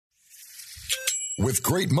With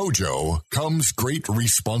great mojo comes great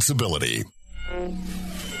responsibility.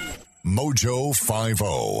 Mojo 50.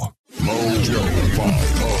 Mojo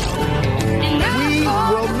 50. We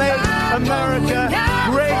will make America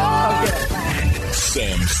great again.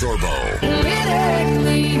 Sam Sorbo.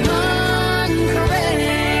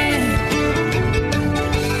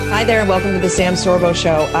 Hi there and welcome to the Sam Sorbo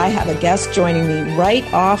Show. I have a guest joining me right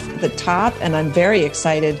off the top, and I'm very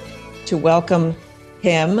excited to welcome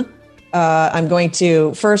him. I'm going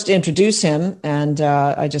to first introduce him, and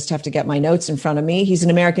I just have to get my notes in front of me. He's an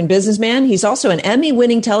American businessman. He's also an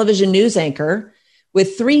Emmy-winning television news anchor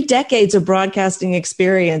with 3 decades of broadcasting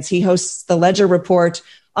experience. He hosts the Ledger Report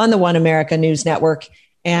on the One America News Network,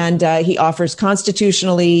 and he offers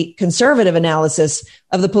constitutionally conservative analysis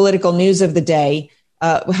of the political news of the day.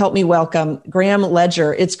 Help me welcome Graham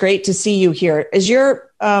Ledger. It's great to see you here. Is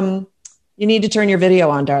your you need to turn your video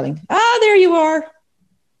on, darling. There you are.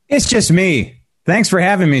 It's just me. Thanks for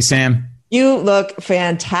having me, Sam. You look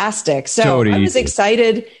fantastic. So I was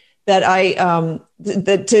excited that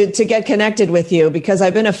to get connected with you because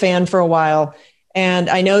I've been a fan for a while. And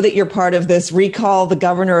I know that you're part of this Recall the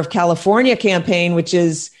Governor of California campaign, which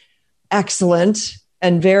is excellent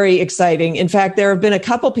and very exciting. In fact, there have been a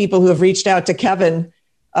couple people who have reached out to Kevin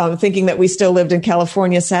thinking that we still lived in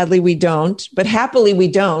California. Sadly, we don't, but happily we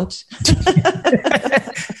don't.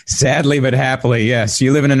 Sadly, but happily, yes.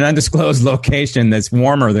 You live in an undisclosed location that's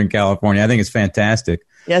warmer than California. I think it's fantastic.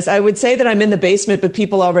 Yes, I would say that I'm in the basement, but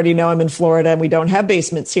people already know I'm in Florida and we don't have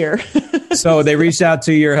basements here. So they reached out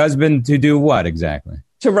to your husband to do what exactly?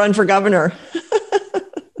 To run for governor.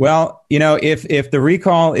 Well, you know, if the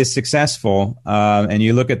recall is successful, and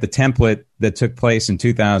you look at the template that took place in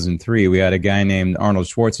 2003, we had a guy named Arnold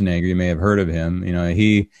Schwarzenegger. You may have heard of him. You know,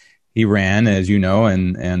 he ran, as you know,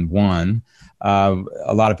 and won.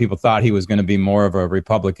 A lot of people thought he was going to be more of a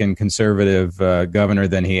Republican conservative governor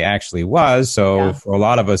than he actually was. So for a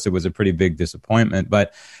lot of us, it was a pretty big disappointment.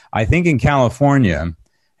 But I think in California,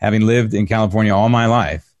 having lived in California all my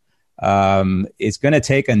life, it's going to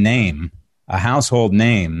take a name, a household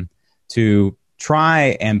name, to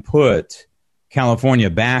try and put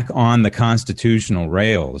California back on the constitutional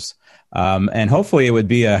rails. And hopefully it would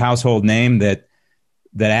be a household name that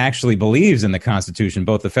actually believes in the Constitution,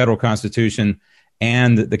 both the federal Constitution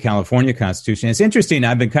and the California Constitution. It's interesting.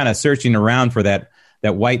 I've been kind of searching around for that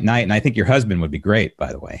white knight, and I think your husband would be great,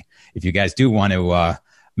 by the way. If you guys do want to,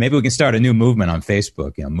 maybe we can start a new movement on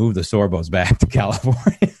Facebook, move the Sorbos back to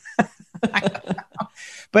California.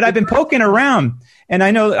 But I've been poking around, and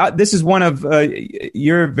I know this is one of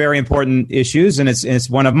your very important issues, and it's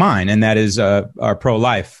one of mine, and that is our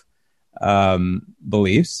pro-life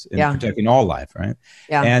beliefs in protecting all life, right?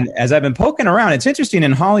 Yeah. And as I've been poking around, it's interesting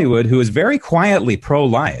in Hollywood, who is very quietly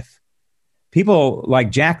pro-life. People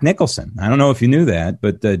like Jack Nicholson. I don't know if you knew that,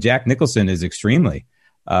 but Jack Nicholson is extremely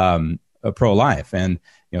pro-life, and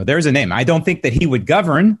there's a name. I don't think that he would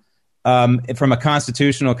govern from a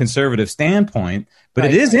constitutional conservative standpoint, but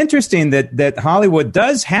it is interesting that Hollywood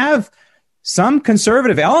does have some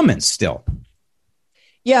conservative elements still.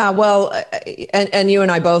 Yeah, well, and you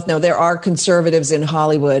and I both know there are conservatives in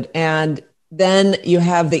Hollywood, and then you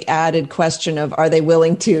have the added question of, are they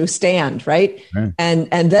willing to stand, right?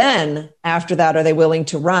 And then after that, are they willing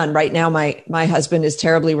to run? Right now, my husband is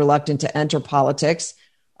terribly reluctant to enter politics.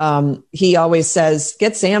 He always says,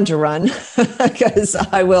 get Sam to run because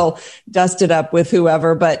I will dust it up with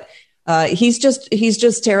whoever. But he's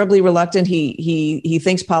just terribly reluctant. He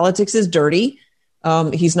thinks politics is dirty.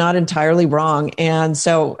 He's not entirely wrong. And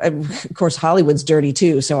so, of course, Hollywood's dirty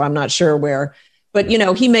too. So I'm not sure where, but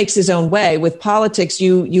he makes his own way. With politics,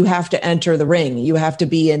 you have to enter the ring. You have to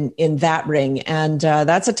be in that ring. And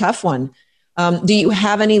that's a tough one. Do you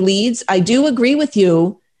have any leads? I do agree with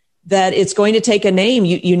you that it's going to take a name.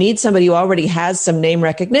 You need somebody who already has some name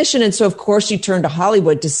recognition. And so, of course, you turn to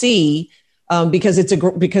Hollywood to see, because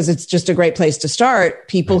it's just a great place to start.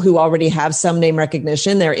 People who already have some name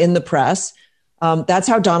recognition, they're in the press. That's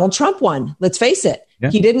how Donald Trump won. Let's face it. Yeah.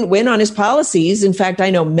 He didn't win on his policies. In fact, I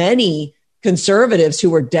know many conservatives who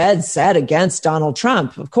were dead set against Donald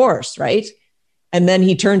Trump, of course, right? And then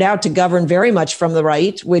he turned out to govern very much from the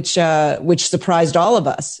right, which surprised all of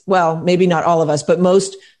us. Well, maybe not all of us, but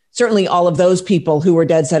certainly all of those people who were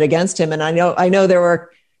dead set against him. And I know there were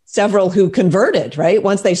several who converted, right?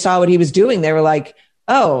 Once they saw what he was doing, they were like,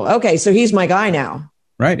 oh, okay, so he's my guy now.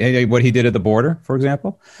 Right. What he did at the border, for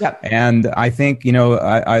example. Yep. And I think,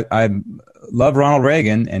 I love Ronald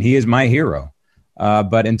Reagan, and he is my hero.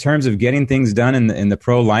 But in terms of getting things done in the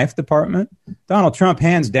pro-life department, Donald Trump,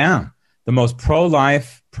 hands down, the most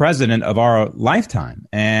pro-life president of our lifetime.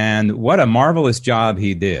 And what a marvelous job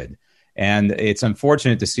he did. And it's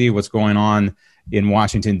unfortunate to see what's going on in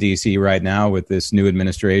Washington, D.C. right now with this new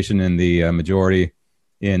administration and the majority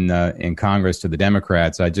in Congress to the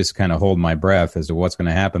Democrats. I just kind of hold my breath as to what's going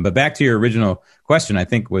to happen. But back to your original question, I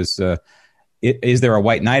think was, is there a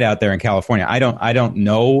white knight out there in California? I don't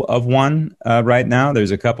know of one right now.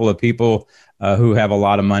 There's a couple of people who have a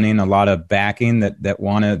lot of money and a lot of backing that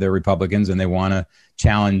want to, they're Republicans and they want to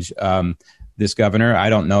challenge this governor. I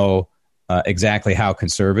don't know exactly how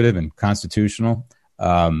conservative and constitutional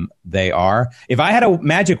they are. If I had a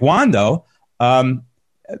magic wand, though,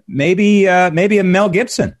 maybe a Mel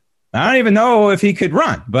Gibson. I don't even know if he could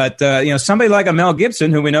run, but somebody like a Mel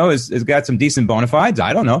Gibson, who we know has got some decent bona fides.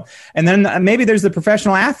 I don't know. And then maybe there's the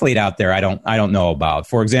professional athlete out there. I don't know about.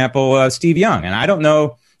 For example, Steve Young, and I don't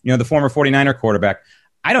know. The former 49er quarterback.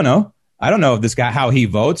 I don't know if this guy how he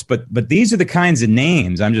votes, but these are the kinds of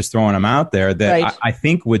names, I'm just throwing them out there, that right. I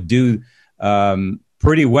think would do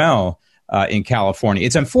pretty well in California.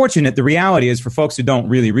 It's unfortunate. The reality is, for folks who don't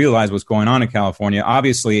really realize what's going on in California,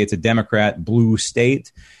 obviously it's a Democrat blue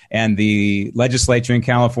state, and the legislature in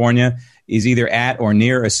California is either at or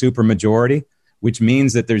near a supermajority, which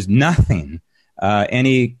means that there's nothing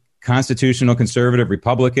any constitutional conservative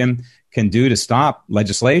Republican can do to stop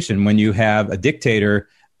legislation when you have a dictator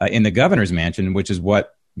in the governor's mansion, which is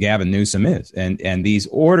what Gavin Newsom is. And these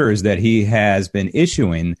orders that he has been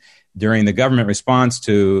issuing during the government response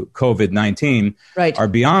to COVID-19 right. are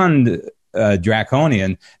beyond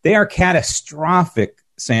draconian. They are catastrophic,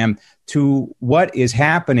 Sam, to what is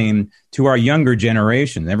happening to our younger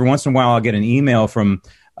generation. Every once in a while, I'll get an email from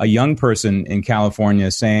a young person in California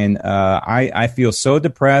saying, I feel so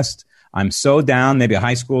depressed. I'm so down. Maybe a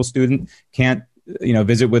high school student can't,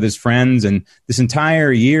 visit with his friends. And this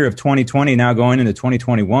entire year of 2020 now going into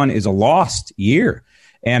 2021 is a lost year.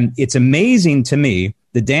 And it's amazing to me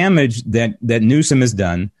the damage that Newsom has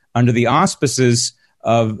done under the auspices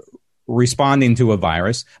of responding to a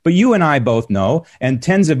virus. But you and I both know, and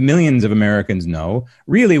tens of millions of Americans know,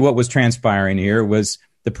 really what was transpiring here was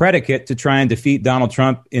the predicate to try and defeat Donald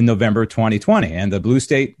Trump in November 2020. And the blue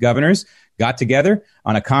state governors got together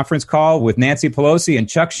on a conference call with Nancy Pelosi and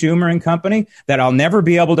Chuck Schumer and company that I'll never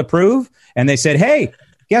be able to prove. And they said, hey,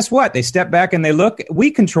 guess what? They step back and they look, we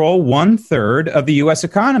control 1/3 of the U.S.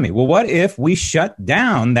 economy. Well, what if we shut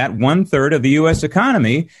down that 1/3 of the U.S.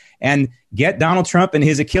 economy and get Donald Trump and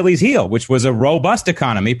his Achilles heel, which was a robust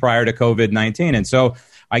economy prior to COVID-19? And so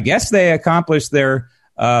I guess they accomplished their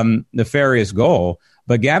nefarious goal.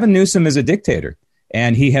 But Gavin Newsom is a dictator,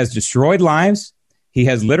 and he has destroyed lives. He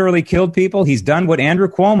has literally killed people. He's done what Andrew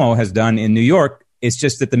Cuomo has done in New York. It's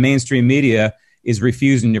just that the mainstream media is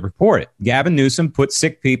refusing to report it. Gavin Newsom put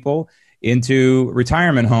sick people into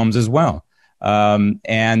retirement homes as well. And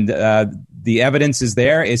the evidence is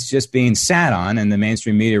there. It's just being sat on, and the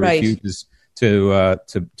mainstream media right. refuses to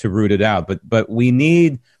root it out. But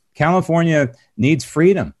California needs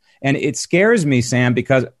freedom. And it scares me, Sam,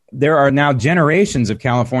 because there are now generations of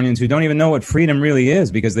Californians who don't even know what freedom really is,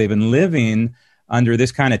 because they've been living under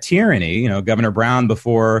this kind of tyranny. Governor Brown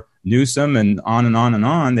before Newsom and on and on and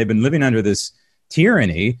on. They've been living under this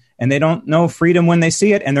tyranny, and they don't know freedom when they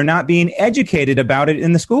see it, and they're not being educated about it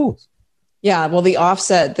in the schools. Yeah, well, the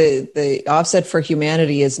offset for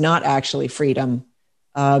humanity is not actually freedom,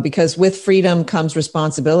 because with freedom comes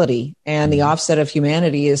responsibility, and the offset of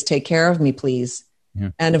humanity is take care of me, please. Yeah.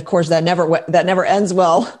 And of course, that never ends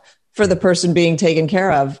well for the person being taken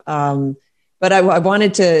care of. But I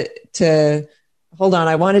wanted to hold on.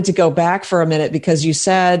 I wanted to go back for a minute, because you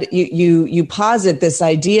said you posit this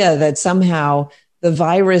idea that somehow the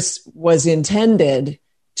virus was intended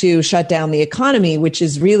to shut down the economy, which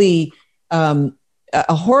is really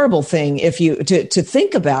a horrible thing to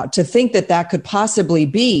think about, to think that could possibly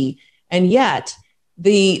be. And yet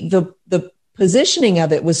the positioning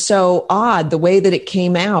of it was so odd, the way that it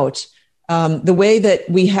came out, the way that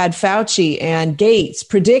we had Fauci and Gates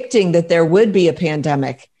predicting that there would be a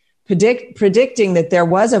pandemic, predicting that there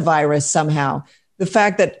was a virus somehow. The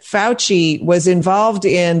fact that Fauci was involved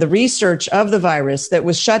in the research of the virus that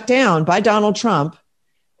was shut down by Donald Trump.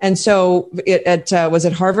 And so it was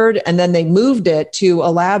at Harvard, and then they moved it to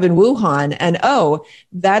a lab in Wuhan. And,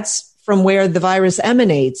 that's from where the virus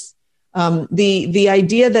emanates. The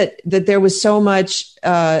idea that there was so much,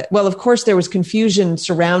 of course, there was confusion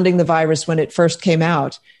surrounding the virus when it first came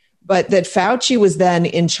out, but that Fauci was then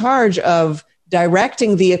in charge of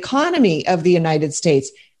directing the economy of the United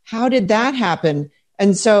States. How did that happen?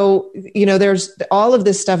 And so, there's all of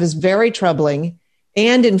this stuff is very troubling.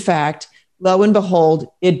 And in fact, lo and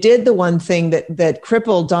behold, it did the one thing that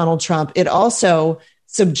crippled Donald Trump. It also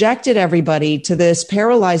subjected everybody to this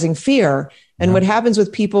paralyzing fear. And what happens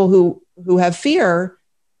with people who who have fear,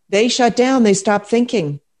 they shut down, they stop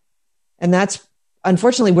thinking. And that's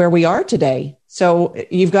unfortunately where we are today. So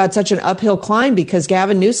you've got such an uphill climb because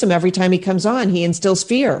Gavin Newsom, every time he comes on, he instills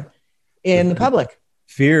fear in the public.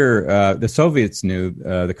 Fear, the Soviets knew,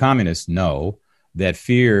 the communists know that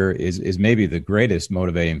fear is maybe the greatest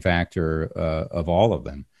motivating factor of all of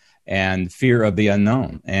them, and fear of the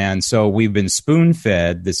unknown. And so we've been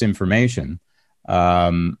spoon-fed this information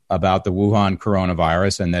about the Wuhan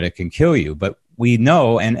coronavirus and that it can kill you. But we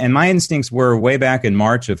know, and my instincts were way back in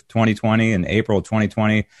March of 2020 and April of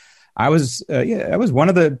 2020, I was one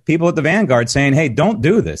of the people at the Vanguard saying, hey, don't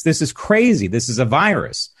do this. This is crazy. This is a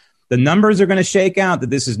virus. The numbers are going to shake out that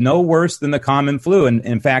this is no worse than the common flu. And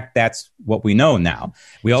in fact, that's what we know now.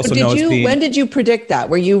 We also know when did you predict that?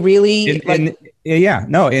 Were you really?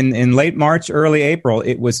 In late March, early April,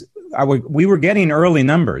 it was. We were getting early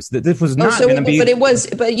numbers. That this was not going to be.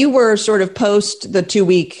 But you were sort of post the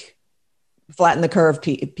 2-week flatten the curve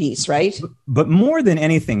piece, right? But more than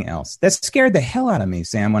anything else, that scared the hell out of me,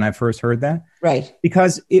 Sam, when I first heard that. Right.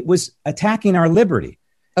 Because it was attacking our liberty.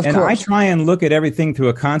 Of course. I try and look at everything through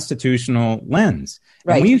a constitutional lens.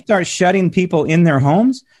 Right. And when you start shutting people in their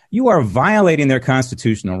homes, you are violating their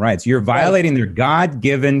constitutional rights. You're violating their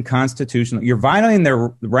God-given constitutional. You're violating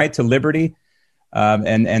their right to liberty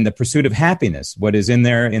and the pursuit of happiness, what is in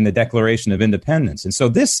there in the Declaration of Independence. And so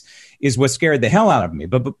this is what scared the hell out of me.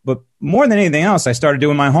 But more than anything else, I started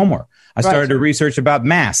doing my homework. I started to research about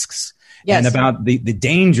masks. Yes. And about the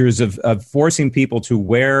dangers of forcing people to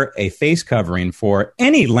wear a face covering for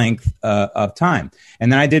any length of time.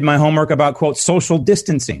 And then I did my homework about, quote, social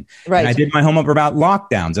distancing. Right. And I did my homework about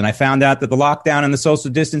lockdowns. And I found out that the lockdown and the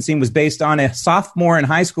social distancing was based on a sophomore in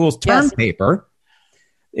high school's term paper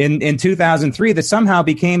in 2003 that somehow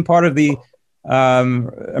became part of the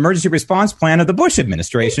emergency response plan of the Bush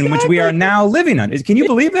administration, which we are now living on. Can you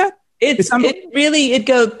believe that? It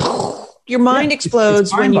goes... Your mind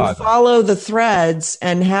explodes when you follow the threads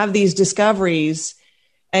and have these discoveries.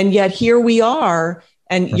 And yet here we are.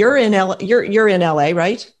 And you're in LA,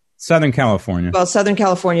 right? Southern California. Well, Southern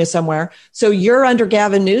California somewhere. So you're under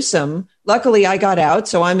Gavin Newsom. Luckily, I got out,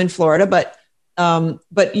 so I'm in Florida. But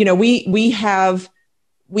you know, we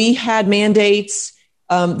had mandates.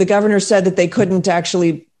 The governor said that they couldn't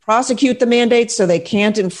actually prosecute the mandates, so they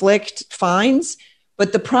can't inflict fines.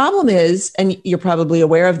 But the problem is, and you're probably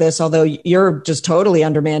aware of this, although you're just totally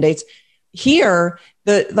under mandates here,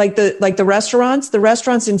 the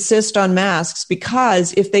restaurants insist on masks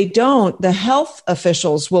because if they don't, the health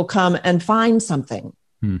officials will come and find something.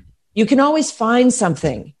 You can always find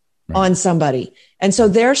something on somebody. And so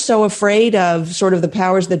they're so afraid of sort of the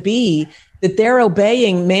powers that be that they're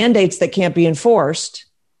obeying mandates that can't be enforced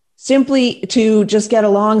simply to just get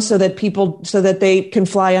along so that they can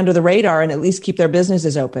fly under the radar and at least keep their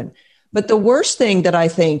businesses open. But the worst thing that I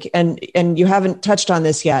think, and you haven't touched on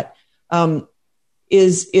this yet,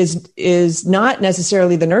 is not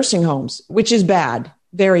necessarily the nursing homes, which is bad,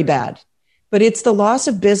 very bad, but it's the loss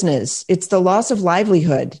of business. It's the loss of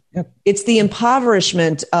livelihood. Yep. It's the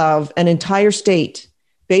impoverishment of an entire state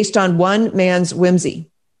based on one man's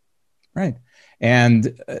whimsy. Right.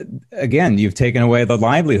 And again, you've taken away the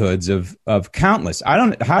livelihoods of countless.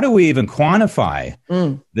 How do we even quantify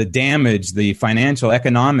the damage, the financial,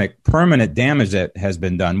 economic, permanent damage that has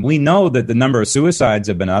been done? We know that the number of suicides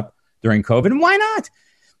have been up during COVID. And why not?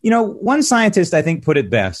 You know, one scientist, I think, put it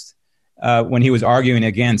best when he was arguing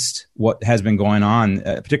against what has been going on,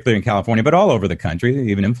 particularly in California, but all over the country,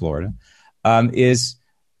 even in Florida, is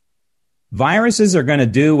viruses are going to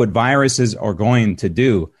do what viruses are going to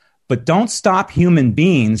do. But don't stop human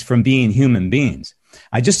beings from being human beings.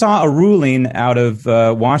 I just saw a ruling out of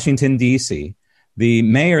Washington, D.C. The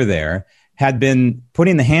mayor there had been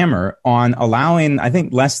putting the hammer on allowing, I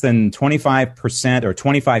think, less than 25% or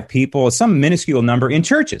 25 people, some minuscule number in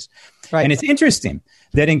churches. Right. And it's interesting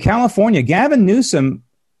that in California, Gavin Newsom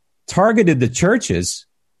targeted the churches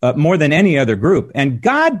more than any other group. And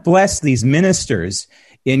God bless these ministers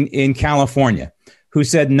in California who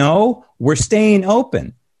said, no, we're staying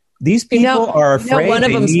open. These people are afraid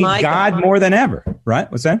they need God more than ever,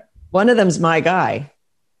 right? What's that? One of them's my guy.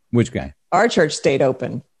 Which guy? Our church stayed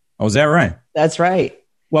open. Oh, is that right? That's right.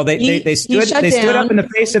 Well, they stood up in the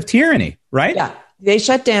face of tyranny, right? Yeah. They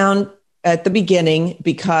shut down at the beginning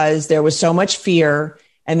because there was so much fear.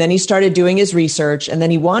 And then he started doing his research and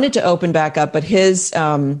then he wanted to open back up. But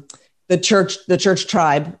the church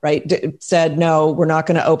tribe, right, said, no, we're not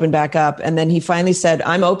going to open back up. And then he finally said,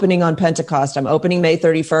 I'm opening on Pentecost. I'm opening May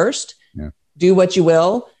 31st. Yeah. Do what you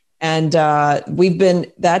will. And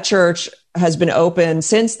that church has been open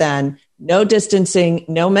since then. No distancing,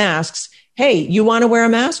 no masks. hey, you want to wear a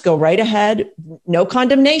mask? Go right ahead. No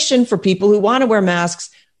condemnation for people who want to wear masks.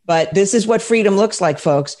 But this is what freedom looks like,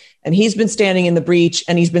 folks. And he's been standing in the breach,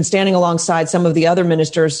 and he's been standing alongside some of the other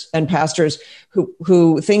ministers and pastors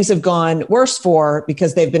who things have gone worse for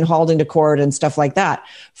because they've been hauled into court and stuff like that.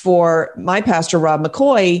 For my pastor, Rob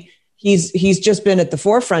McCoy, he's just been at the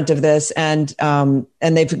forefront of this, and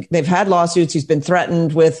they've had lawsuits. He's been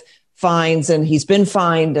threatened with fines, and he's been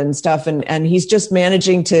fined and stuff, and he's just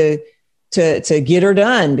managing to get her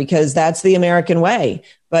done, because that's the American way.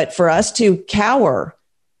 But for us to cower,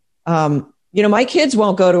 my kids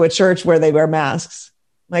won't go to a church where they wear masks.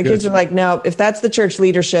 My kids are like, no, if that's the church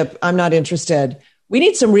leadership, I'm not interested. We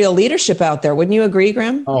need some real leadership out there. Wouldn't you agree,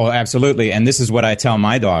 Graham? Oh, absolutely. And this is what I tell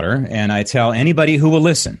my daughter, and I tell anybody who will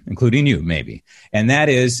listen, including you, maybe. And that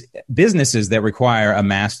is businesses that require a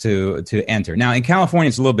mask to enter. Now, in California,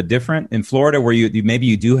 it's a little bit different. In Florida, where maybe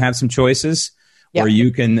you do have some choices, where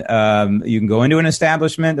you can go into an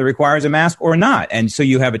establishment that requires a mask or not. And so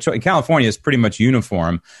you have a choice. California is pretty much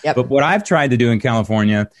uniform. Yep. But what I've tried to do in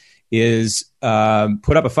California is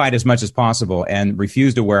put up a fight as much as possible and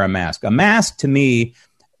refuse to wear a mask. A mask, to me,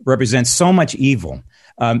 represents so much evil.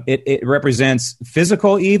 It represents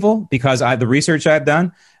physical evil, because the research I've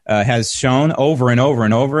done has shown over and over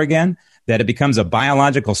and over again that it becomes a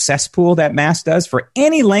biological cesspool, that mask does, for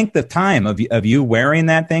any length of time of you wearing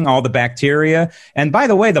that thing, all the bacteria. And by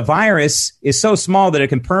the way, the virus is so small that it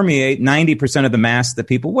can permeate 90% of the masks that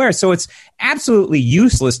people wear. So it's absolutely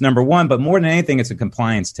useless, number one, but more than anything, it's a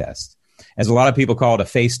compliance test, as a lot of people call it, a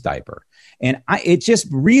face diaper. And it just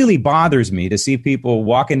really bothers me to see people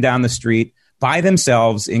walking down the street by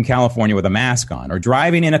themselves in California with a mask on, or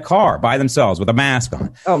driving in a car by themselves with a mask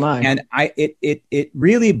on. Oh my! And it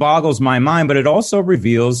really boggles my mind, but it also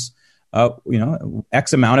reveals,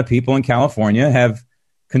 X amount of people in California have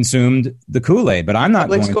consumed the Kool-Aid, but I'm not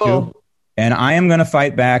going to. And I am going to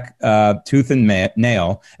fight back tooth and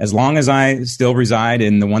nail as long as I still reside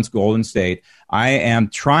in the once golden state. I am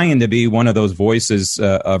trying to be one of those voices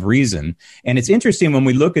of reason. And it's interesting when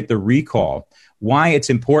we look at the recall, why it's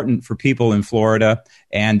important for people in Florida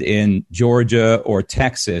and in Georgia or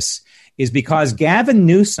Texas is because Gavin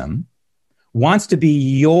Newsom wants to be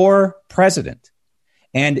your president.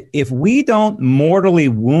 And if we don't mortally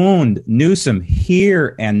wound Newsom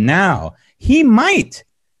here and now, he might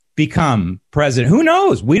become president. Who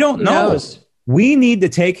knows? We don't know. We need to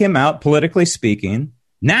take him out, politically speaking,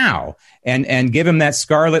 now and give him that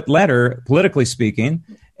scarlet letter, politically speaking,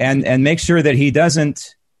 and make sure that he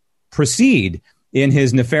doesn't proceed in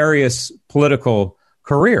his nefarious political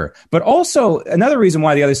career. But also, another reason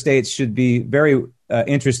why the other states should be very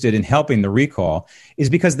interested in helping the recall is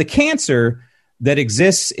because the cancer that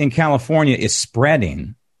exists in California is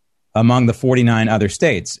spreading among the 49 other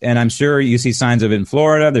states. And I'm sure you see signs of it in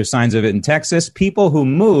Florida. There's signs of it in Texas. People who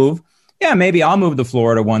move, maybe I'll move to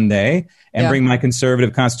Florida one day and bring my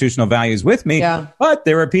conservative constitutional values with me. Yeah. But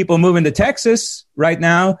there are people moving to Texas right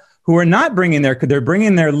now who are not they're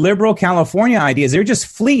bringing their liberal California ideas. They're just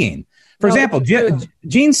fleeing. For example,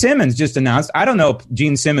 Gene Simmons just announced, I don't know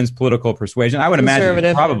Gene Simmons' political persuasion. I would imagine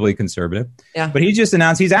he's probably conservative. Yeah. But he just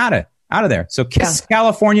announced he's out of there. So kiss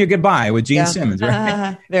California goodbye with Gene Simmons,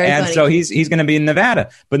 right? Very and funny. So he's going to be in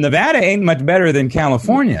Nevada. But Nevada ain't much better than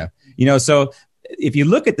California. So if you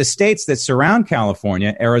look at the states that surround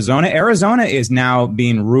California, Arizona is now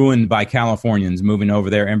being ruined by Californians moving over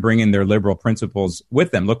there and bringing their liberal principles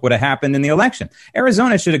with them. Look what happened in the election.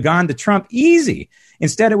 Arizona should have gone to Trump easy.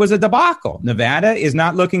 Instead, it was a debacle. Nevada is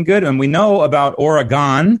not looking good. And we know about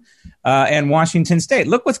Oregon and Washington State.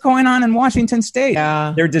 Look what's going on in Washington State.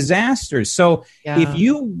 Yeah. They're disasters. So if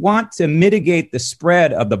you want to mitigate the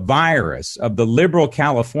spread of the virus of the liberal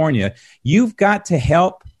California, you've got to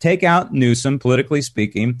help take out Newsom, politically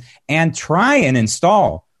speaking, and try and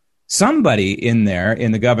install somebody in there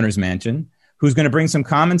in the governor's mansion who's going to bring some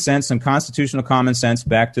common sense, some constitutional common sense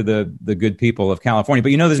back to the good people of California. But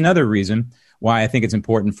there's another reason why I think it's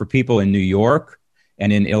important for people in New York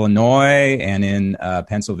and in Illinois and in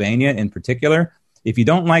Pennsylvania in particular. If you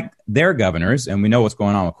don't like their governors, and we know what's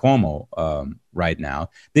going on with Cuomo right now,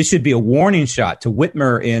 this should be a warning shot to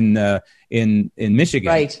Whitmer in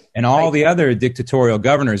Michigan and all the other dictatorial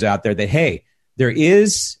governors out there that, hey, there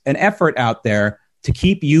is an effort out there to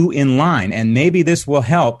keep you in line. And maybe this will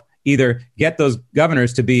help either get those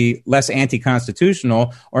governors to be less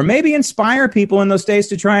anti-constitutional or maybe inspire people in those states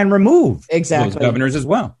to try and remove those governors as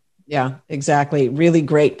well. Yeah, exactly. Really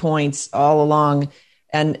great points all along.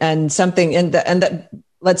 And something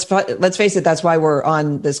let's face it, that's why we're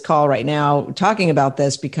on this call right now talking about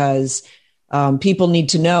this, because people need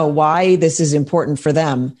to know why this is important for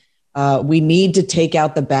them. We need to take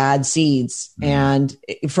out the bad seeds. And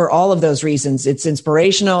for all of those reasons, it's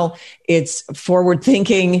inspirational. It's forward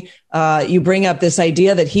thinking. You bring up this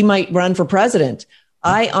idea that he might run for president.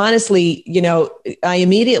 I honestly, I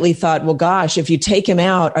immediately thought, well, gosh, if you take him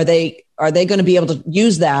out, are they going to be able to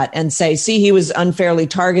use that and say, see, he was unfairly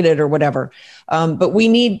targeted or whatever? But we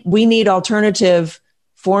need alternative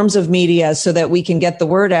forms of media so that we can get the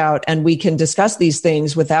word out and we can discuss these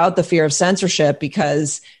things without the fear of censorship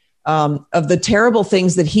because of the terrible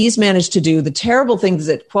things that he's managed to do, the terrible things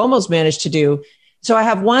that Cuomo's managed to do. So I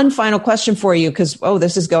have one final question for you because,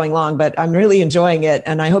 this is going long, but I'm really enjoying it.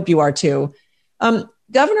 And I hope you are too.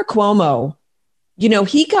 Governor Cuomo,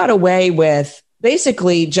 he got away with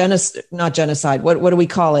basically not genocide. What do we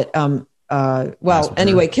call it?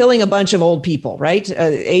 Anyway, killing a bunch of old people, right?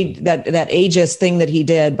 That ageist thing that he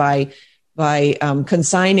did by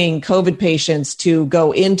consigning COVID patients to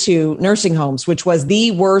go into nursing homes, which was the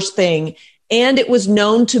worst thing. And it was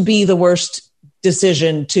known to be the worst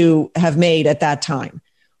decision to have made at that time,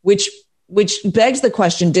 which begs the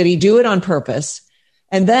question, did he do it on purpose?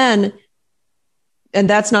 And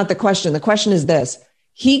that's not the question. The question is this.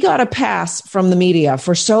 He got a pass from the media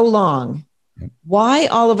for so long. Why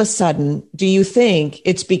all of a sudden do you think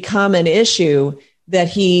it's become an issue that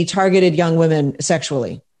he targeted young women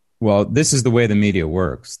sexually? Well, this is the way the media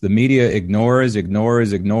works. The media ignores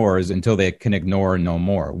until they can ignore no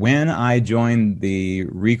more. When I joined the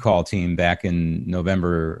recall team back in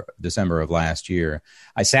December of last year,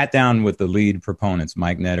 I sat down with the lead proponents,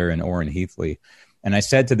 Mike Netter and Orrin Heathley, and I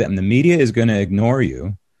said to them, the media is going to ignore you.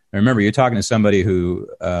 And remember, you're talking to somebody who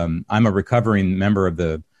I'm a recovering member of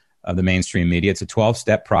the mainstream media. It's a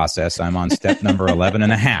 12-step process. I'm on step number 11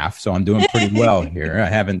 and a half, so I'm doing pretty well here. I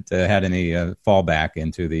haven't had any fallback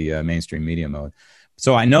into the mainstream media mode.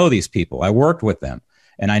 So I know these people. I worked with them,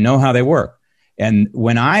 and I know how they work. And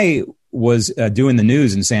when I was doing the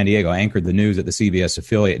news in San Diego, I anchored the news at the CBS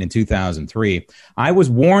affiliate in 2003, I was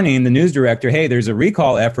warning the news director, hey, there's a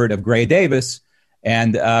recall effort of Gray Davis,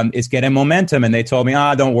 and it's getting momentum. And they told me,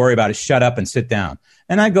 don't worry about it. Shut up and sit down.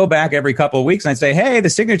 And I'd go back every couple of weeks and I'd say, hey, the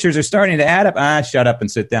signatures are starting to add up. Shut up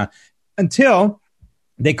and sit down. Until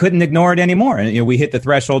they couldn't ignore it anymore. And we hit the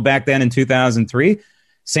threshold back then in 2003.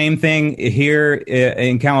 Same thing here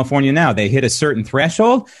in California now. They hit a certain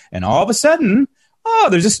threshold and all of a sudden,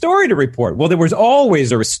 there's a story to report. Well, there was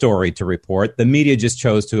always a story to report. The media just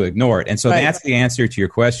chose to ignore it. And so That's the answer to your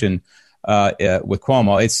question. With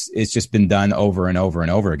Cuomo, it's just been done over and over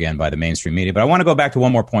and over again by the mainstream media. But I want to go back to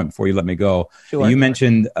one more point before you let me go. Sure. You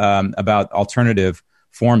mentioned about alternative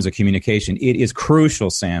forms of communication. It is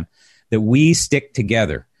crucial, Sam, that we stick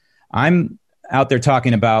together. I'm out there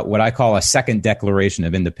talking about what I call a second declaration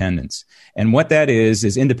of independence. And what that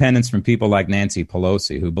is independence from people like Nancy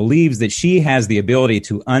Pelosi, who believes that she has the ability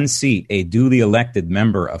to unseat a duly elected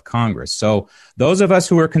member of Congress. So those of us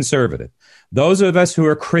who are conservative, those of us who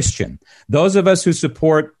are Christian, those of us who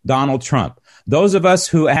support Donald Trump, those of us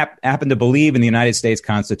who happen to believe in the United States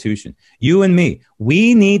Constitution, you and me,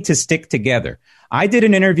 we need to stick together. I did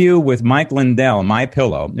an interview with Mike Lindell,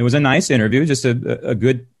 MyPillow. It was a nice interview, just a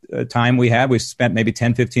good time we had. We spent maybe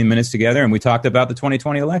 10, 15 minutes together, and we talked about the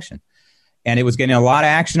 2020 election. And it was getting a lot of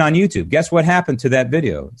action on YouTube. Guess what happened to that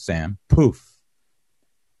video, Sam? Poof.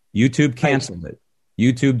 YouTube canceled it.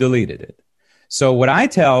 YouTube deleted it. So what I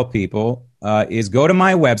tell people is go to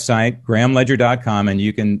my website, grahamledger.com, and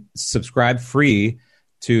you can subscribe free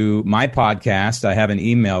to my podcast. I have an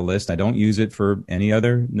email list. I don't use it for any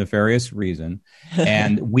other nefarious reason.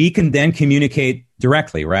 And we can then communicate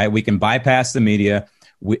directly, right? We can bypass the media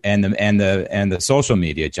and the social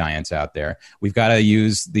media giants out there. We've got to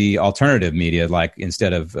use the alternative media, like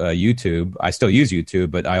instead of YouTube. I still use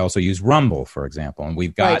YouTube, but I also use Rumble, for example. And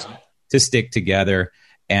we've got to stick together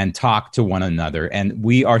and talk to one another. And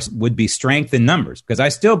would be strength in numbers, because I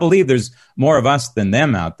still believe there's more of us than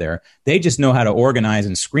them out there. They just know how to organize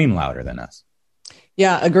and scream louder than us.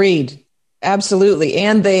 Yeah, agreed. Absolutely.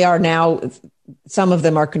 And they are now, some of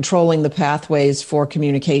them are controlling the pathways for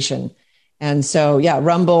communication. And so,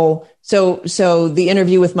 Rumble. So the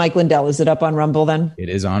interview with Mike Lindell, is it up on Rumble then? It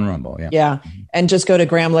is on Rumble, yeah. Yeah. And just go to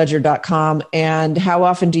grahamledger.com. And how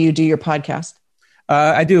often do you do your podcast?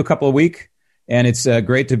 I do a couple a week. And it's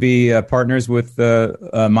great to be partners with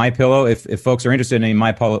MyPillow. If folks are interested in any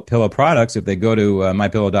MyPillow products, if they go to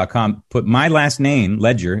MyPillow.com, put my last name,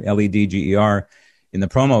 Ledger, Ledger, in the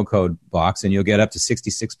promo code box, and you'll get up to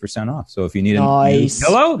 66% off. So if you need a new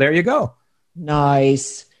pillow, there you go.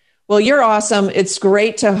 Nice. Well, you're awesome. It's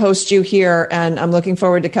great to host you here, and I'm looking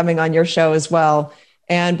forward to coming on your show as well.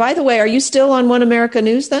 And by the way, are you still on One America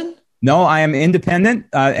News then? No, I am independent,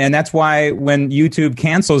 and that's why when YouTube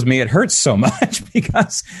cancels me, it hurts so much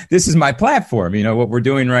because this is my platform, what we're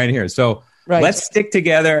doing right here. So let's stick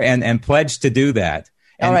together and pledge to do that.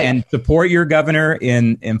 And support your governor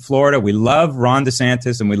in Florida. We love Ron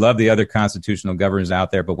DeSantis, and we love the other constitutional governors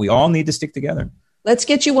out there, but we all need to stick together. Let's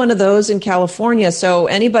get you one of those in California. So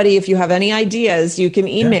anybody, if you have any ideas, you can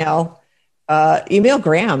email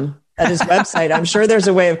Graham at his website. I'm sure there's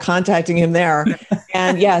a way of contacting him there.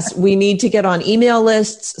 And yes, we need to get on email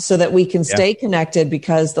lists so that we can stay connected,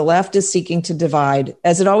 because the left is seeking to divide,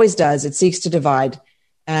 as it always does. It seeks to divide.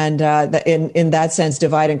 And in that sense,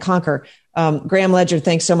 divide and conquer. Graham Ledger,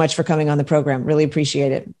 thanks so much for coming on the program. Really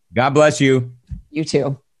appreciate it. God bless you. You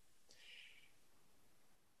too.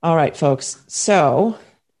 All right, folks. So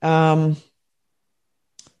let's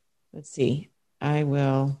see.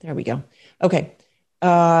 There we go. Okay.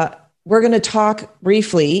 We're going to talk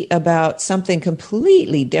briefly about something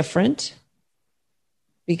completely different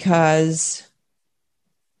because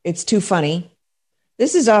it's too funny.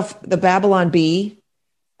 This is off the Babylon Bee,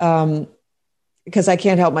 because I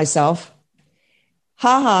can't help myself.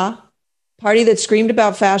 Party that screamed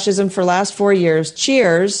about fascism for last 4 years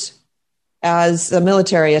cheers as the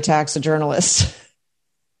military attacks a journalist.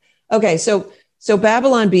 Okay, so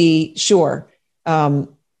Babylon Bee, sure,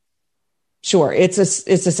 it's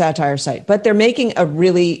a satire site, but they're making a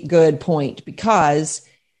really good point, because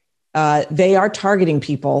they are targeting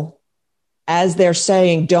people as they're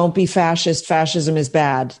saying, "Don't be fascist. Fascism is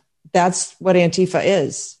bad." That's what Antifa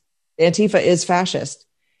is. Antifa is fascist.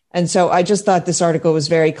 And so I just thought this article was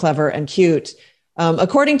very clever and cute.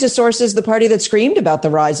 According to sources, the party that screamed about the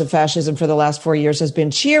rise of fascism for the last 4 years has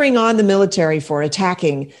been cheering on the military for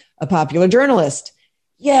attacking a popular journalist.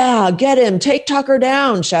 "Yeah, get him. Take Tucker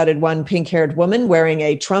down," shouted one pink-haired woman wearing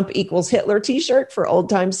a Trump equals Hitler t-shirt for old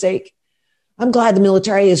time's sake. "I'm glad the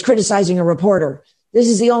military is criticizing a reporter. This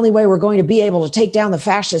is the only way we're going to be able to take down the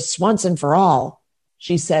fascists once and for all,"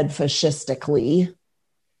 she said fascistically.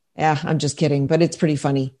 Yeah, I'm just kidding, but it's pretty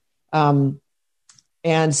funny.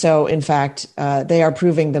 And so, in fact, they are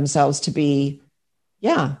proving themselves to be,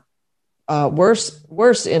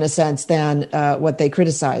 worse in a sense than what they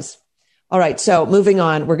criticize. All right, so moving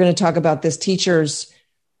on, we're going to talk about this teachers.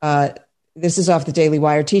 This is off the Daily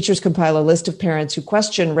Wire. Teachers compile a list of parents who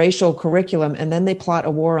question racial curriculum, and then they plot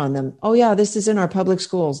a war on them. Oh yeah, this is in our public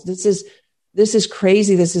schools. This is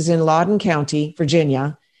crazy. This is in Loudoun County,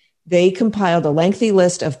 Virginia. They compiled a lengthy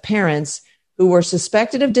list of parents who were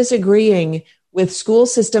suspected of disagreeing with school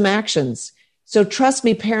system actions. So trust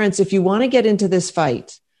me, parents, if you want to get into this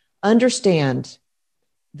fight, understand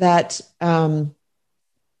that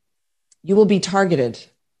you will be targeted.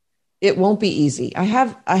 It won't be easy. I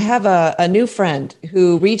have a new friend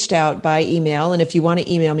who reached out by email. And if you want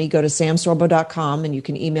to email me, go to samsorbo.com and you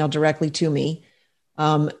can email directly to me.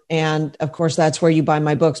 And of course, that's where you buy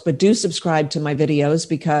my books. But do subscribe to my videos,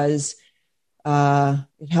 because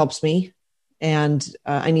it helps me. And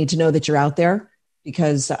I need to know that you're out there,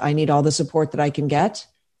 because I need all the support that I can get.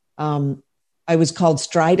 I was called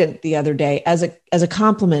strident the other day as a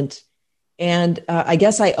compliment. And I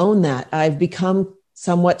guess I own that. I've become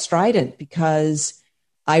somewhat strident because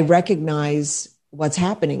I recognize what's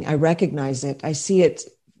happening. I recognize it. I see it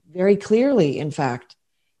very clearly, in fact,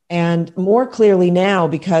 and more clearly now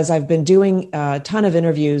because I've been doing a ton of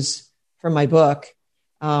interviews for my book.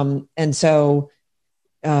 And so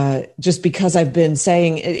just because I've been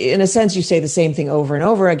saying, in a sense, you say the same thing over and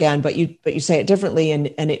over again, but you say it differently, and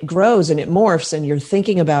it grows and it morphs, and you're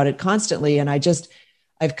thinking about it constantly. And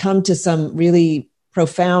I've come to some really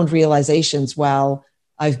profound realizations while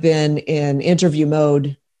I've been in interview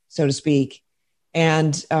mode, so to speak.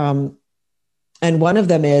 And one of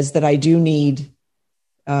them is that I do need,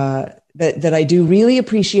 that I do really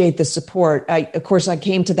appreciate the support. Of course, I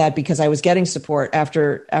came to that because I was getting support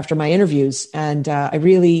after my interviews, and I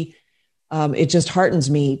really, it just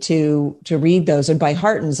heartens me to read those. And by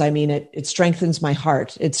heartens, I mean it strengthens my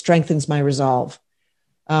heart. It strengthens my resolve.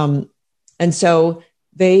 And so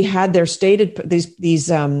they had their stated,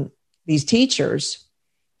 these teachers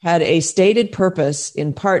had a stated purpose,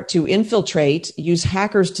 in part to infiltrate, use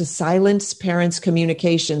hackers to silence parents'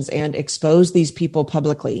 communications and expose these people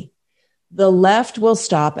publicly. The left will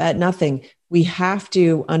stop at nothing. We have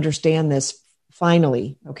to understand this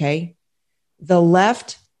finally, okay? The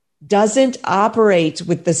left doesn't operate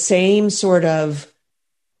with the same sort of,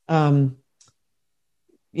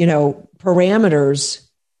 parameters,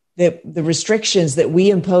 that the restrictions that we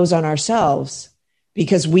impose on ourselves,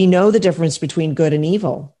 because we know the difference between good and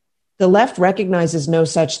evil. The left recognizes no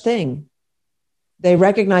such thing. They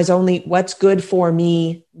recognize only what's good for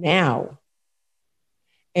me now.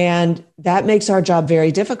 And that makes our job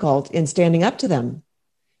very difficult in standing up to them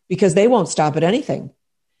because they won't stop at anything.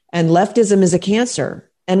 And leftism is a cancer.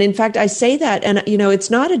 And in fact, I say that, and it's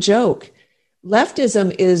not a joke.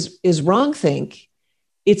 Leftism is wrongthink.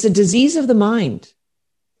 It's a disease of the mind.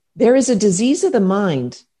 There is a disease of the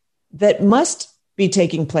mind that must be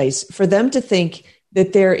taking place for them to think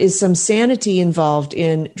that there is some sanity involved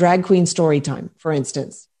in drag queen story time, for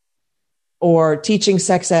instance, or teaching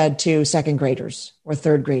sex ed to second graders or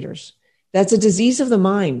third graders. That's a disease of the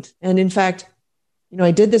mind. And in fact,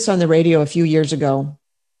 I did this on the radio a few years ago.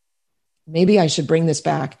 Maybe I should bring this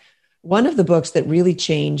back. One of the books that really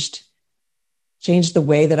changed the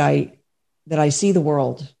way that I see the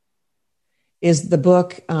world is the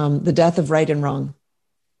book, The Death of Right and Wrong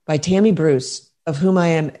by Tammy Bruce, of whom I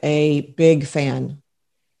am a big fan.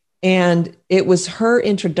 And it was her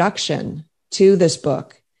introduction to this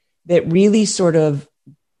book that really sort of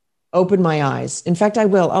opened my eyes. In fact,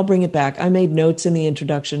 I'll bring it back. I made notes in the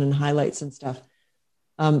introduction and highlights and stuff.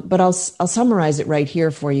 But I'll summarize it right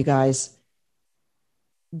here for you guys.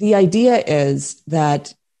 The idea is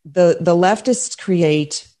that the leftists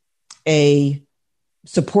create a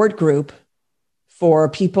support group for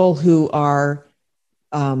people who are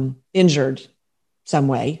injured some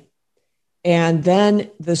way. And then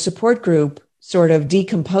the support group sort of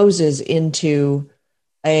decomposes into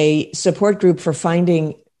a support group for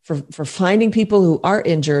finding people who are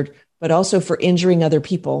injured, but also for injuring other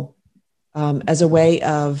people as a way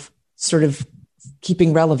of sort of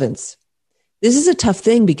keeping relevance. This is a tough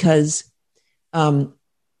thing because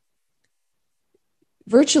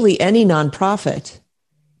virtually any nonprofit,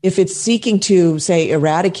 if it's seeking to, say,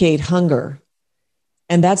 eradicate hunger,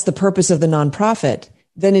 and that's the purpose of the nonprofit,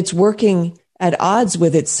 then it's working at odds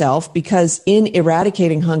with itself because in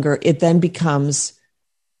eradicating hunger, it then becomes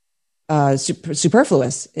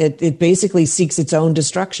superfluous. It basically seeks its own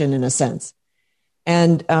destruction in a sense.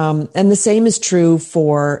 And the same is true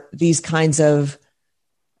for these kinds of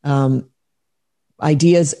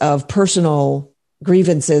ideas of personal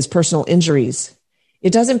grievances, personal injuries.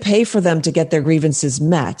 It doesn't pay for them to get their grievances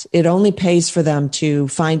met. It only pays for them to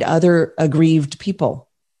find other aggrieved people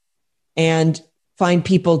and find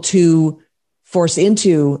people to force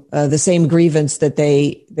into the same grievance that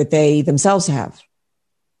they themselves have.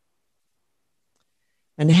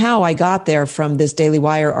 And how I got there from this Daily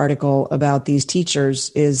Wire article about these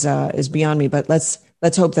teachers is beyond me. But let's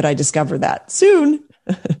hope that I discover that soon.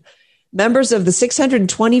 Members of the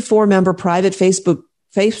 624-member private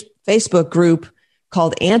Facebook group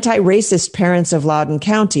called Anti-Racist Parents of Loudoun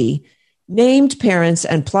County named parents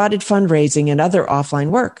and plotted fundraising and other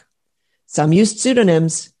offline work. Some used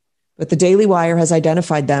pseudonyms, but the Daily Wire has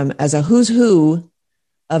identified them as a who's who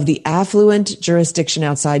of the affluent jurisdiction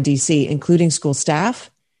outside D.C., including school staff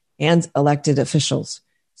and elected officials.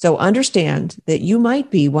 So understand that you might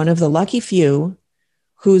be one of the lucky few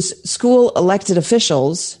whose school elected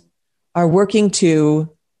officials are working to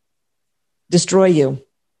destroy you.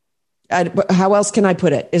 How else can I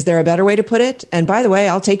put it? Is there a better way to put it? And by the way,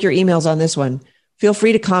 I'll take your emails on this one. Feel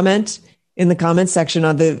free to comment in the comments section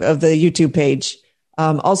of the YouTube page.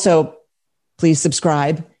 Also, please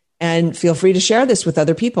subscribe and feel free to share this with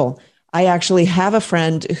other people. I actually have a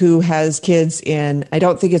friend who has kids in, I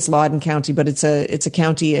don't think it's Loudoun County, but it's a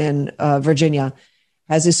county in Virginia,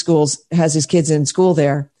 has his kids in school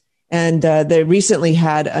there. And they recently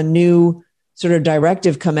had a new sort of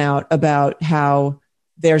directive come out about how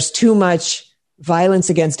there's too much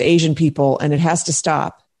violence against Asian people and it has to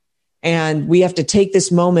stop. And we have to take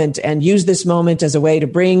this moment and use this moment as a way to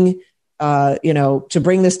bring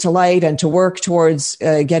this to light and to work towards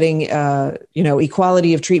getting,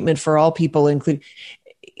 equality of treatment for all people, including.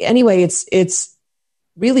 Anyway, it's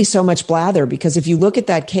really so much blather because if you look at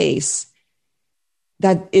that case,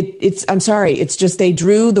 it's just they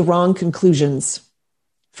drew the wrong conclusions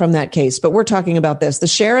from that case. But we're talking about this. The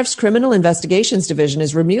Sheriff's Criminal Investigations Division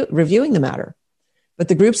is reviewing the matter, but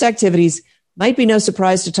the group's activities might be no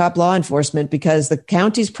surprise to top law enforcement because the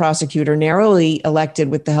county's prosecutor, narrowly elected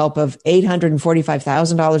with the help of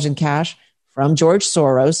 $845,000 in cash from George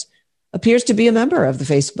Soros, appears to be a member of the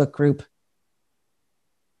Facebook group.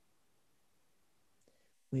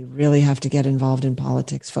 We really have to get involved in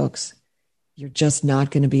politics, folks. You're just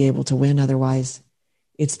not going to be able to win otherwise.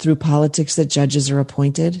 It's through politics that judges are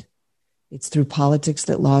appointed. It's through politics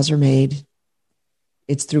that laws are made.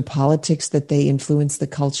 It's through politics that they influence the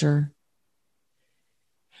culture.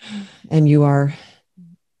 And you are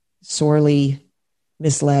sorely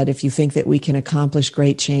misled if you think that we can accomplish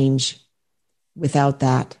great change without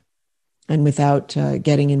that and without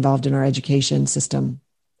getting involved in our education system.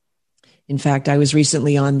 In fact, I was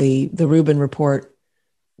recently on the Rubin Report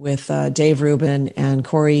with Dave Rubin and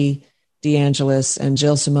Corey DeAngelis and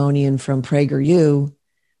Jill Simonian from PragerU,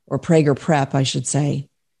 or Prager Prep, I should say.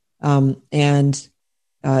 And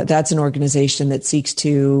that's an organization that seeks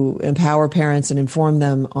to empower parents and inform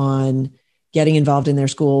them on getting involved in their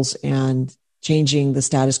schools and changing the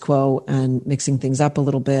status quo and mixing things up a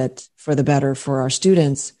little bit for the better for our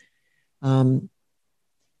students. And,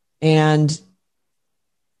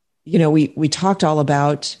 you know, we talked all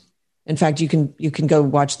about, in fact, you can go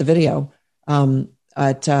watch the video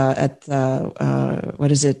at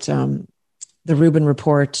what is it? The Rubin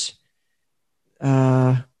Report.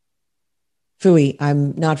 Fooey,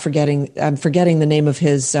 I'm forgetting the name of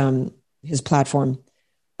his platform.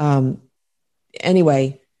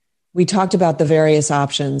 Anyway, we talked about the various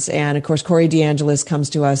options. And of course, Corey DeAngelis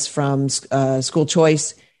comes to us from School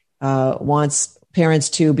Choice, wants parents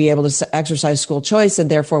to be able to exercise school choice,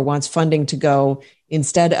 and therefore wants funding to go,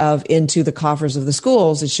 instead of into the coffers of the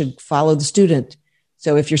schools, it should follow the student.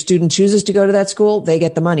 So if your student chooses to go to that school, they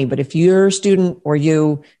get the money. But if your student or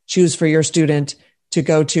you choose for your student to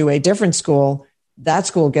go to a different school, that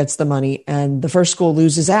school gets the money and the first school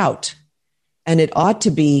loses out. And it ought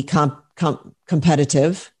to be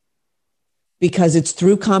competitive, because it's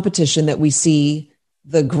through competition that we see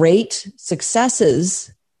the great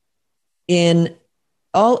successes in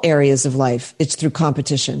all areas of life. It's through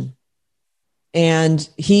competition. And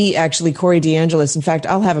Corey DeAngelis, in fact,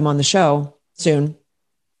 I'll have him on the show soon.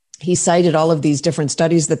 He cited all of these different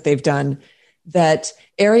studies that they've done, that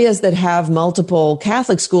areas that have multiple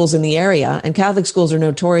Catholic schools in the area, and Catholic schools are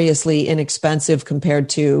notoriously inexpensive compared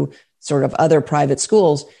to sort of other private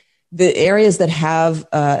schools, the areas that have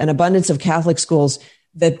an abundance of Catholic schools,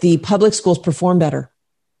 that the public schools perform better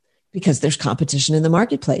because there's competition in the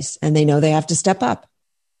marketplace and they know they have to step up.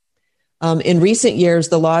 In recent years,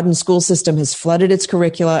 the Lawton school system has flooded its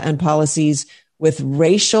curricula and policies with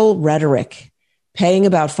racial rhetoric, paying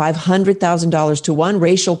about $500,000 to one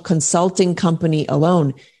racial consulting company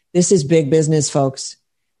alone. This is big business, folks,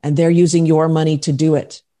 and they're using your money to do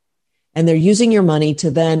it. And they're using your money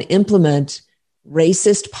to then implement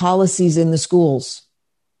racist policies in the schools,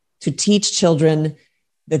 to teach children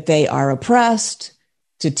that they are oppressed,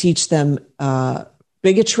 to teach them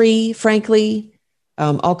bigotry, frankly,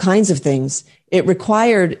 all kinds of things.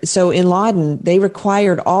 So in Lawton, they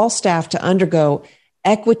required all staff to undergo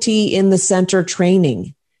equity in the center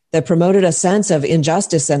training that promoted a sense of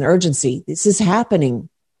injustice and urgency. This is happening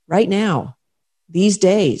right now, these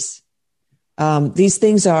days. These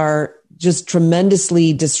things are just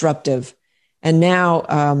tremendously disruptive. And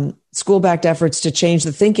now school-backed efforts to change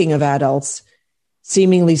the thinking of adults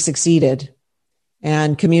seemingly succeeded.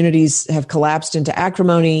 And communities have collapsed into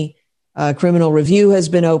acrimony. Criminal review has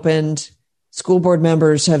been opened. School board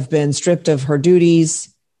members have been stripped of her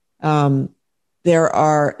duties. There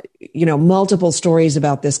are, multiple stories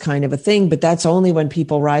about this kind of a thing, but that's only when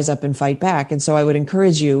people rise up and fight back. And so I would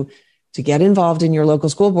encourage you to get involved in your local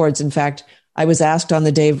school boards. In fact, I was asked on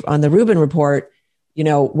the Rubin Report,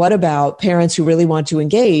 what about parents who really want to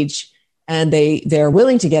engage and they're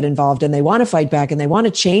willing to get involved and they want to fight back and they want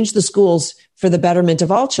to change the schools for the betterment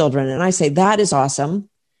of all children? And I say, that is awesome.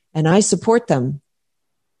 And I support them,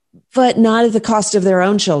 but not at the cost of their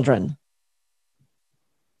own children.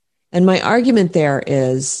 And my argument there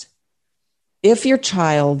is, if your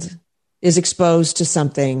child is exposed to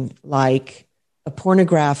something like a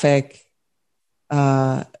pornographic,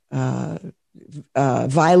 violent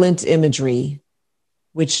imagery,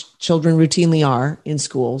 which children routinely are in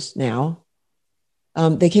schools now,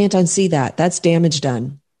 they can't unsee that. That's damage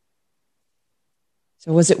done.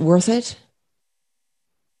 So was it worth it?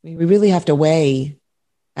 We really have to weigh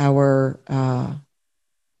our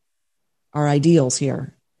ideals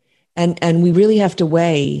here. And we really have to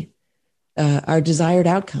weigh our desired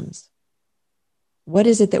outcomes. What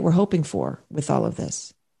is it that we're hoping for with all of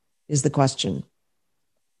this is the question.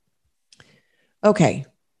 Okay,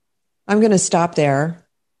 I'm going to stop there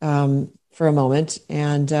for a moment,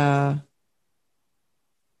 and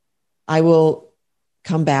I will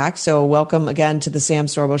come back. So welcome again to the Sam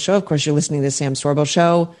Sorbo Show. Of course, you're listening to the Sam Sorbo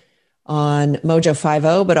Show on Mojo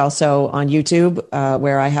 50, but also on YouTube,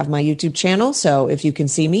 where I have my YouTube channel. So if you can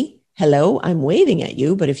see me, hello, I'm waving at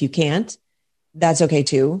you, but if you can't, that's okay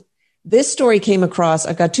too. This story came across,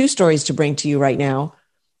 I've got two stories to bring to you right now,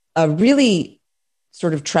 a really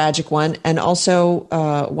sort of tragic one, and also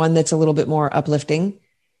one that's a little bit more uplifting.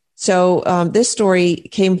 So this story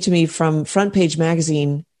came to me from Front Page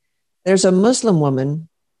Magazine. There's a Muslim woman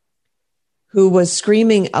who was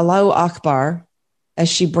screaming Allahu Akbar as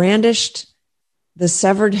she brandished the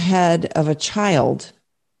severed head of a child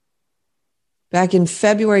back in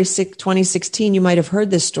February 2016, you might have heard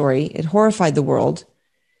this story. It horrified the world.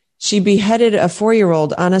 She beheaded a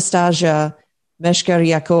 4-year-old, Anastasia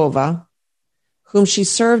Meshkaryakova, whom she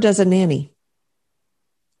served as a nanny.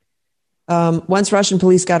 Once Russian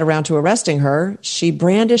police got around to arresting her, she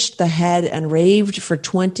brandished the head and raved for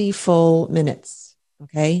 20 full minutes.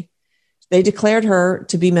 Okay. They declared her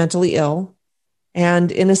to be mentally ill,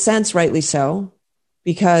 and in a sense, rightly so,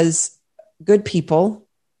 because good people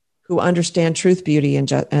who understand truth, beauty,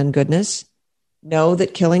 and goodness know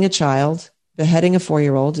that killing a child, beheading a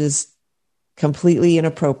 4-year-old is completely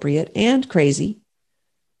inappropriate and crazy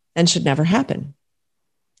and should never happen.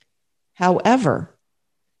 However,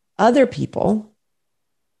 other people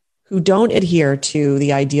who don't adhere to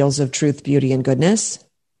the ideals of truth, beauty, and goodness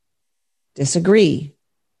disagree.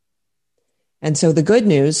 And so the good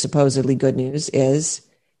news, supposedly good news, is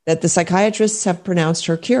that the psychiatrists have pronounced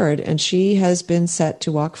her cured and she has been set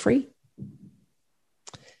to walk free.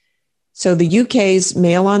 So the UK's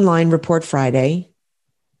Mail Online report Friday,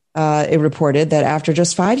 it reported that after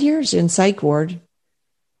just 5 years in psych ward,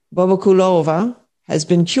 Bobokulova has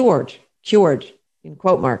been cured in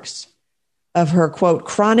quote marks, of her, quote,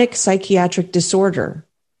 chronic psychiatric disorder,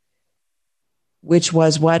 which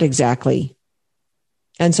was what exactly?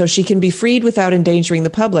 And so she can be freed without endangering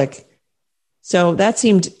the public. So that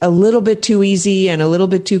seemed a little bit too easy and a little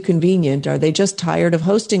bit too convenient. Are they just tired of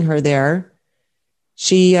hosting her there?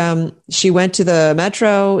 She went to the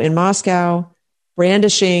metro in Moscow,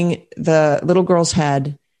 brandishing the little girl's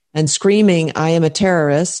head and screaming, "I am a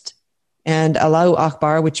terrorist," and Allahu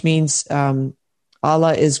Akbar, which means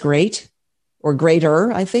Allah is great, or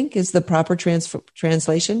greater, I think is the proper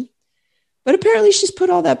translation. But apparently she's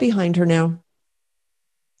put all that behind her now,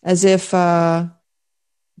 as if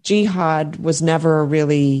jihad was never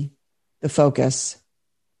really the focus.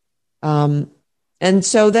 And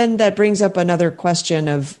so then that brings up another question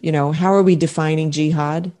of, how are we defining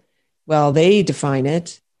jihad? Well, they define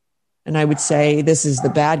it, and I would say this is the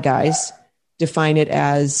bad guys, define it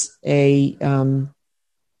as an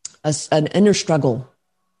inner struggle.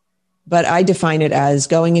 But I define it as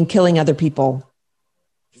going and killing other people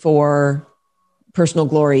for personal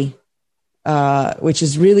glory, which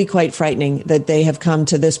is really quite frightening that they have come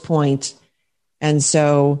to this point. And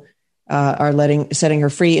so are setting her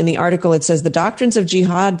free. In the article, it says the doctrines of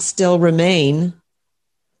jihad still remain,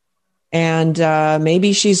 and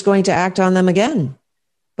maybe she's going to act on them again.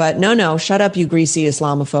 But no, shut up, you greasy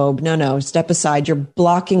Islamophobe. No, step aside. You're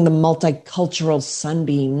blocking the multicultural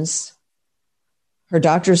sunbeams. Her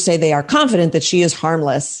doctors say they are confident that she is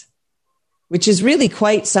harmless, which is really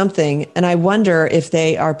quite something. And I wonder if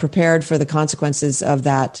they are prepared for the consequences of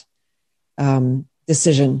that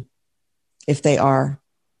decision, if they are.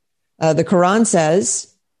 The Quran says,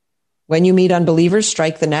 when you meet unbelievers,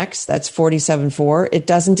 strike the necks. That's 47:4. It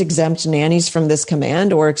doesn't exempt nannies from this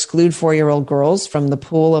command or exclude 4-year-old girls from the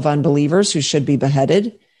pool of unbelievers who should be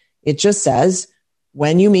beheaded. It just says,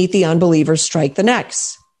 when you meet the unbelievers, strike the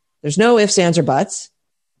necks. There's no ifs, ands, or buts.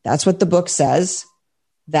 That's what the book says.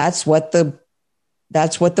 That's what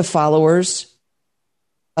the followers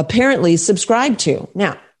apparently subscribe to.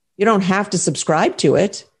 Now, you don't have to subscribe to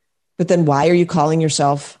it, but then why are you calling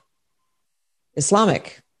yourself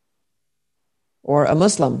Islamic or a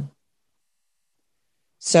Muslim?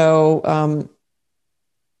 So,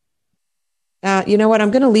 you know what?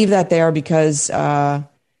 I'm going to leave that there because,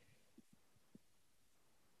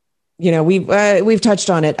 we've touched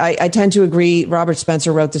on it. I tend to agree. Robert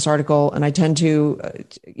Spencer wrote this article, and I tend to,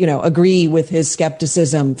 agree with his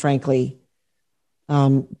skepticism, frankly,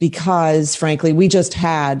 because, frankly, we just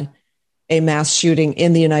had a mass shooting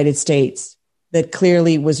in the United States that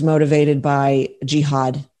clearly was motivated by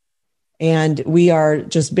jihad. And we are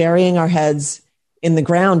just burying our heads in the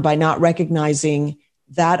ground by not recognizing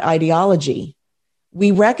that ideology.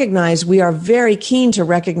 We are very keen to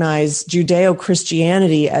recognize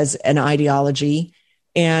Judeo-Christianity as an ideology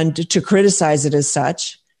and to criticize it as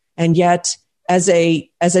such. And yet, as a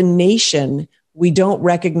nation, we don't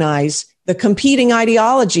recognize the competing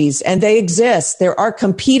ideologies, and they exist. There are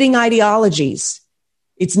competing ideologies.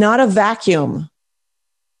 It's not a vacuum.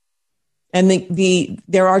 And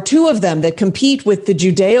there are two of them that compete with the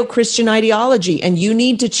Judeo-Christian ideology, and you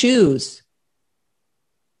need to choose.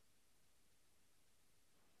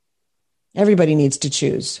 Everybody needs to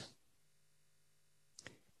choose.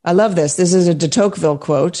 I love this. This is a de Tocqueville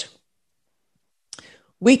quote.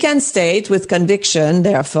 We can state with conviction,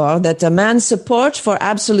 therefore, that a man's support for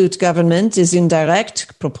absolute government is in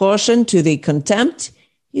direct proportion to the contempt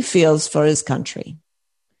he feels for his country.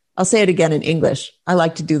 I'll say it again in English. I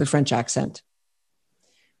like to do the French accent.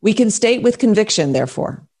 We can state with conviction,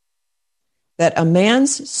 therefore, that a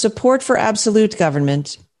man's support for absolute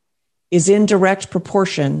government is in direct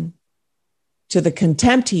proportion to the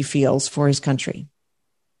contempt he feels for his country.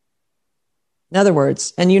 In other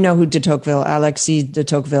words, and you know who Alexis de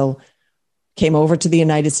Tocqueville came over to the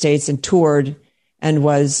United States and toured and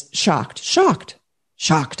was shocked,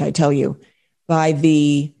 I tell you, by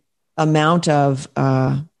the amount of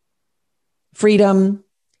freedom,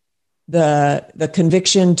 the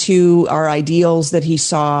conviction to our ideals that he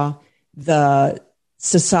saw, the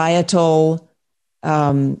societal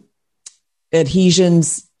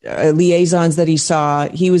adhesions, liaisons that he saw.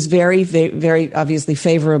 He was very, very obviously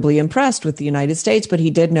favorably impressed with the United States, but he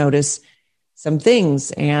did notice some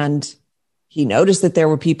things. And he noticed that there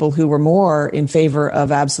were people who were more in favor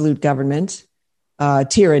of absolute government,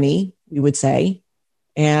 tyranny, we would say.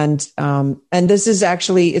 And this is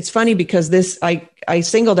actually, it's funny because I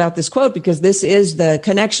singled out this quote because this is the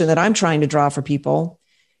connection that I'm trying to draw for people.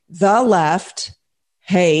 The left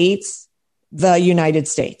hates the United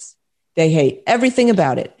States. They hate everything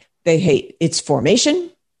about it. They hate its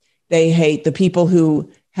formation. They hate the people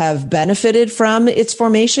who have benefited from its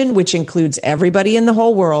formation, which includes everybody in the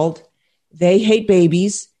whole world. They hate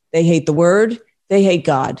babies. They hate the word. They hate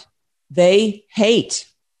God. They hate.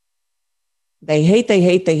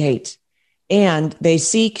 And they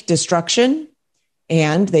seek destruction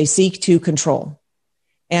and they seek to control.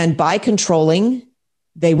 And by controlling,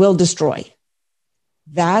 they will destroy.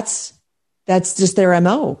 That's just their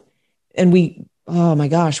MO. And oh my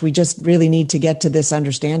gosh, we just really need to get to this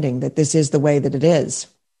understanding that this is the way that it is.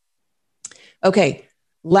 Okay,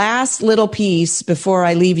 last little piece before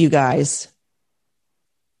I leave you guys.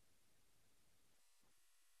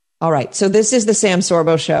 All right, so this is the Sam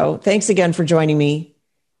Sorbo Show. Thanks again for joining me.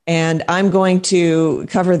 And I'm going to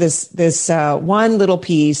cover this one little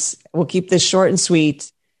piece. We'll keep this short and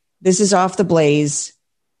sweet. This is off the blaze.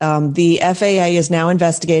 The FAA is now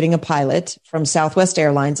investigating a pilot from Southwest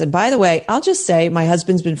Airlines. And by the way, I'll just say my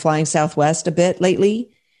husband's been flying Southwest a bit lately,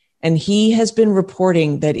 and he has been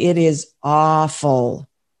reporting that it is awful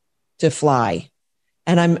to fly.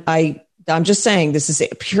 And I'm just saying this is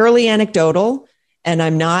purely anecdotal, and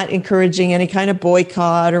I'm not encouraging any kind of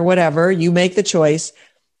boycott or whatever. You make the choice.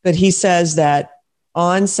 But he says that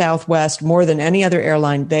on Southwest, more than any other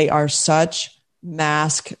airline, they are such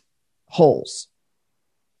mask holes.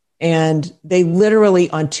 And they literally,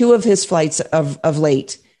 on two of his flights of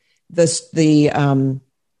late, the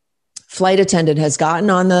flight attendant has gotten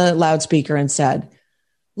on the loudspeaker and said,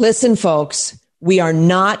 listen, folks, we are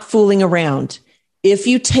not fooling around. If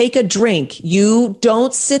you take a drink, you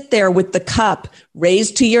don't sit there with the cup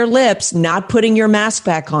raised to your lips, not putting your mask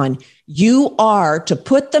back on. You are to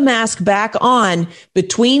put the mask back on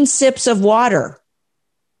between sips of water.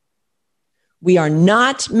 We are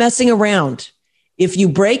not messing around. If you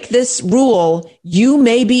break this rule, you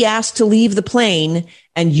may be asked to leave the plane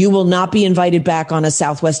and you will not be invited back on a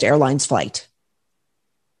Southwest Airlines flight.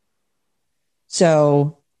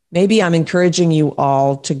 So maybe I'm encouraging you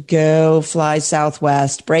all to go fly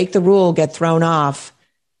Southwest, break the rule, get thrown off,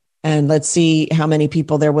 and let's see how many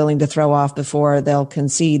people they're willing to throw off before they'll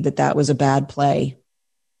concede that that was a bad play.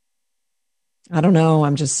 I don't know.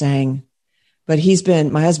 I'm just saying. But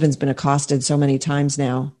my husband's been accosted so many times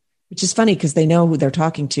now, which is funny because they know who they're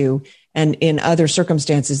talking to. And in other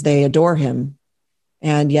circumstances, they adore him.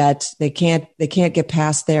 And yet they can't get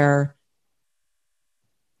past their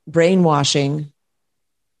brainwashing,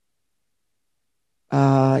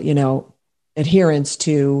 adherence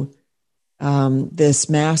to this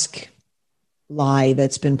mask lie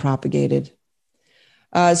that's been propagated.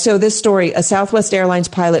 So this story, a Southwest Airlines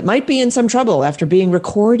pilot might be in some trouble after being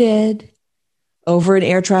recorded over an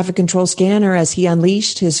air traffic control scanner as he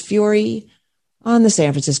unleashed his fury on the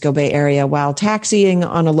San Francisco Bay Area while taxiing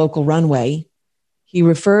on a local runway. He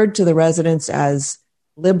referred to the residents as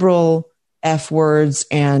liberal F words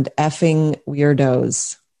and effing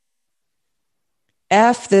weirdos.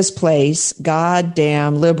 F this place,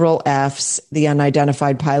 goddamn liberal Fs, the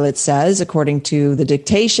unidentified pilot says, according to the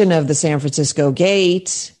dictation of the San Francisco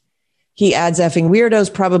Gate. He adds effing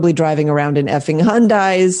weirdos probably driving around in effing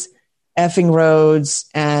Hyundais, effing roads,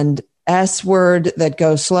 and S word that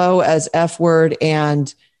go slow as F word,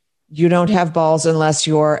 and you don't have balls unless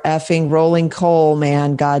you're effing rolling coal,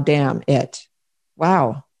 man, goddamn it.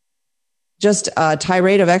 Wow. Just a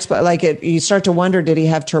tirade of you start to wonder, did he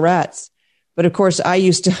have Tourette's? But of course, I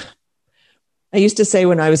used to say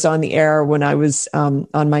when I was on the air, when I was on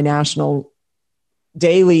my national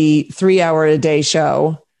daily 3-hour-a-day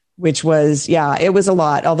show, which was, it was a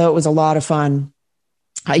lot, although it was a lot of fun.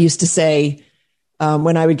 I used to say,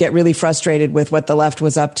 when I would get really frustrated with what the left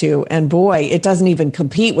was up to. And boy, it doesn't even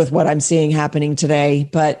compete with what I'm seeing happening today.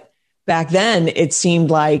 But back then it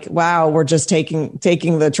seemed like, wow, we're just taking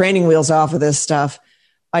the training wheels off of this stuff.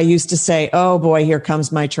 I used to say, oh boy, here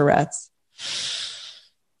comes my Tourette's.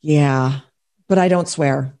 Yeah, but I don't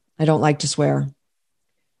swear. I don't like to swear.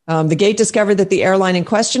 The Gate discovered that the airline in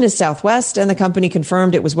question is Southwest, and the company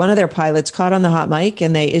confirmed it was one of their pilots caught on the hot mic,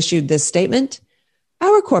 and they issued this statement.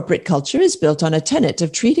 Our corporate culture is built on a tenet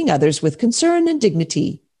of treating others with concern and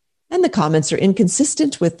dignity, and the comments are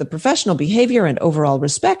inconsistent with the professional behavior and overall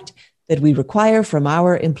respect that we require from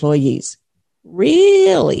our employees.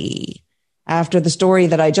 Really? After the story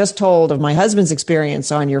that I just told of my husband's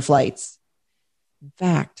experience on your flights. In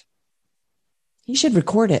fact, he should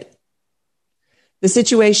record it. The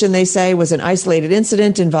situation, they say, was an isolated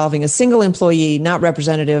incident involving a single employee, not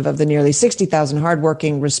representative of the nearly 60,000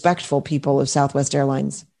 hardworking, respectful people of Southwest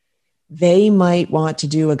Airlines. They might want to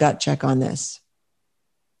do a gut check on this.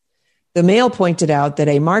 The Mail pointed out that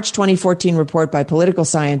a March 2014 report by political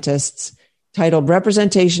scientists titled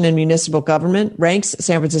Representation in Municipal Government ranks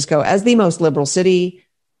San Francisco as the most liberal city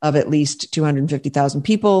of at least 250,000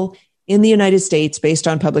 people in the United States based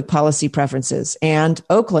on public policy preferences. And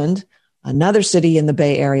Oakland, another city in the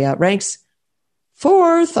Bay Area, ranks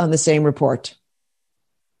fourth on the same report.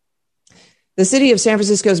 The city of San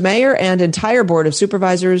Francisco's mayor and entire board of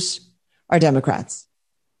supervisors are Democrats.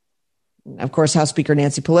 Of course, House Speaker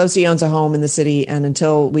Nancy Pelosi owns a home in the city, and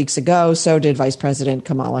until weeks ago, so did Vice President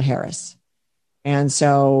Kamala Harris. And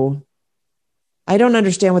so I don't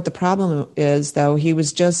understand what the problem is, though. He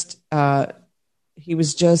was just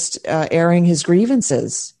airing his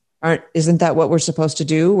grievances. Isn't that what we're supposed to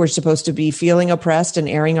do? We're supposed to be feeling oppressed and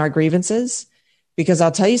airing our grievances? Because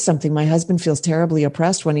I'll tell you something, my husband feels terribly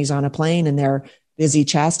oppressed when he's on a plane and they're busy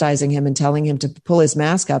chastising him and telling him to pull his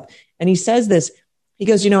mask up. And he says this, he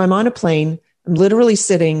goes, I'm on a plane. I'm literally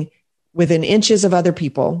sitting within inches of other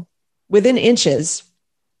people, within inches.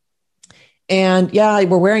 And yeah,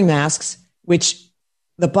 we're wearing masks, which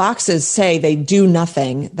the boxes say they do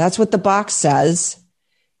nothing. That's what the box says.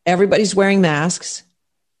 Everybody's wearing masks.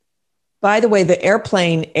 By the way, the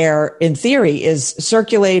airplane air, in theory, is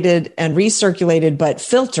circulated and recirculated, but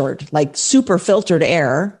filtered, like super filtered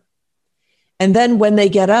air. And then when they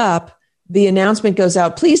get up, the announcement goes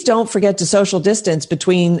out, please don't forget to social distance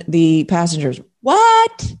between the passengers.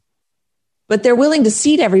 What? But they're willing to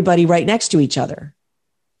seat everybody right next to each other.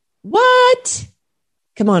 What?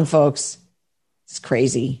 Come on, folks. It's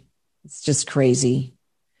crazy. It's just crazy.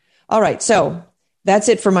 All right. So that's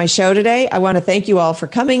it for my show today. I want to thank you all for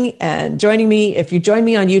coming and joining me. If you join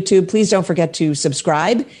me on YouTube, please don't forget to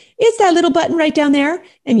subscribe. It's that little button right down there,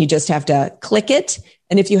 and you just have to click it.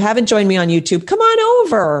 And if you haven't joined me on YouTube, come on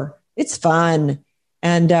over. It's fun.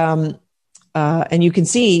 And you can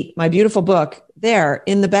see my beautiful book there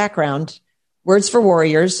in the background, Words for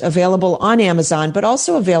Warriors, available on Amazon, but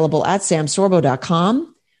also available at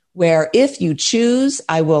samsorbo.com, where if you choose,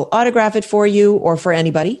 I will autograph it for you or for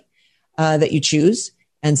anybody that you choose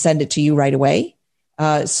and send it to you right away.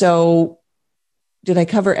 So did I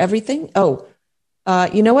cover everything? Oh,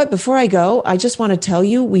 you know what? Before I go, I just want to tell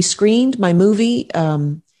you, we screened my movie.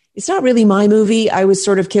 It's not really my movie. I was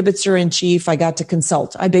sort of kibitzer in chief. I got to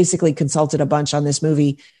consult. I basically consulted a bunch on this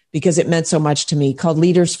movie because it meant so much to me, called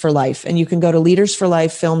Leaders for Life. And you can go to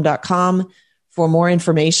leadersforlifefilm.com for more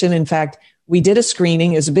information. In fact, we did a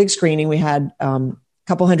screening. It was a big screening. We had a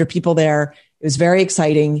couple hundred people there. It was very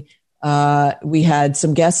exciting. We had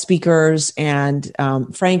some guest speakers, and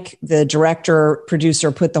Frank, the director,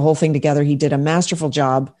 producer, put the whole thing together. He did a masterful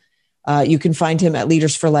job. You can find him at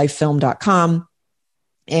leadersforlifefilm.com.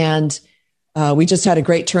 And we just had a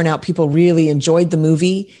great turnout. People really enjoyed the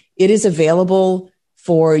movie. It is available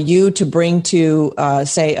for you to bring to,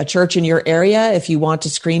 say, a church in your area if you want to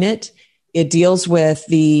screen it. It deals with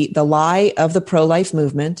the lie of the pro-life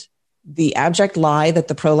movement, the abject lie that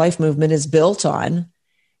the pro-life movement is built on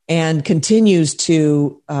and continues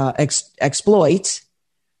to exploit.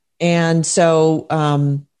 And so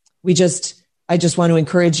I just want to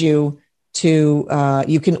encourage you to,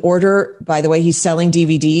 you can order, by the way, he's selling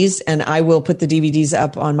DVDs, and I will put the DVDs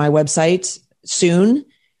up on my website soon.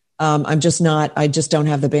 I just don't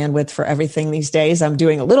have the bandwidth for everything these days. I'm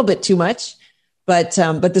doing a little bit too much, but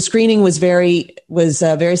the screening was very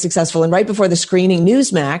successful. And right before the screening,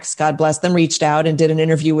 Newsmax, God bless them, reached out and did an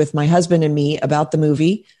interview with my husband and me about the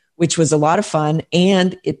movie, which was a lot of fun.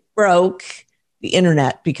 And it broke the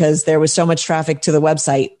internet because there was so much traffic to the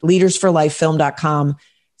website, leadersforlifefilm.com.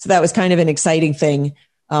 So that was kind of an exciting thing.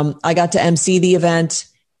 I got to MC the event,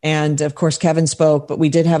 and of course, Kevin spoke, but we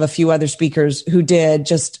did have a few other speakers who did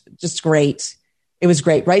just great. It was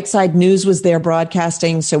great. Right Side News was there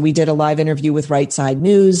broadcasting. So we did a live interview with Right Side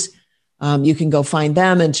News. You can go find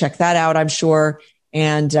them and check that out, I'm sure.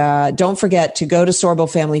 And don't forget to go to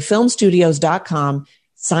SorboFamilyFilmStudios.com.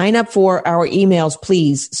 Sign up for our emails,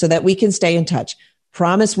 please, so that we can stay in touch.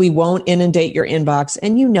 Promise we won't inundate your inbox.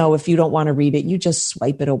 And if you don't want to read it, you just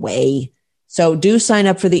swipe it away. So do sign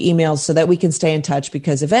up for the emails so that we can stay in touch,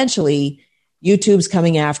 because eventually YouTube's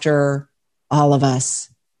coming after all of us.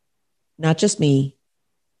 Not just me,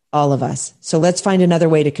 all of us. So let's find another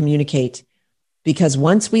way to communicate, because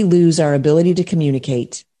once we lose our ability to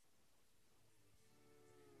communicate,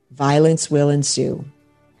 violence will ensue.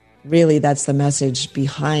 Really, that's the message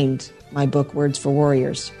behind my book, Words for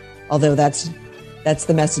Warriors. Although that's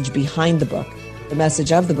the message behind the book. The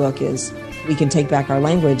message of the book is we can take back our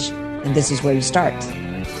language, and this is where you start.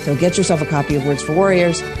 So get yourself a copy of Words for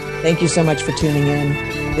Warriors. Thank you so much for tuning in.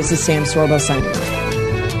 This is Sam Sorbo signing off.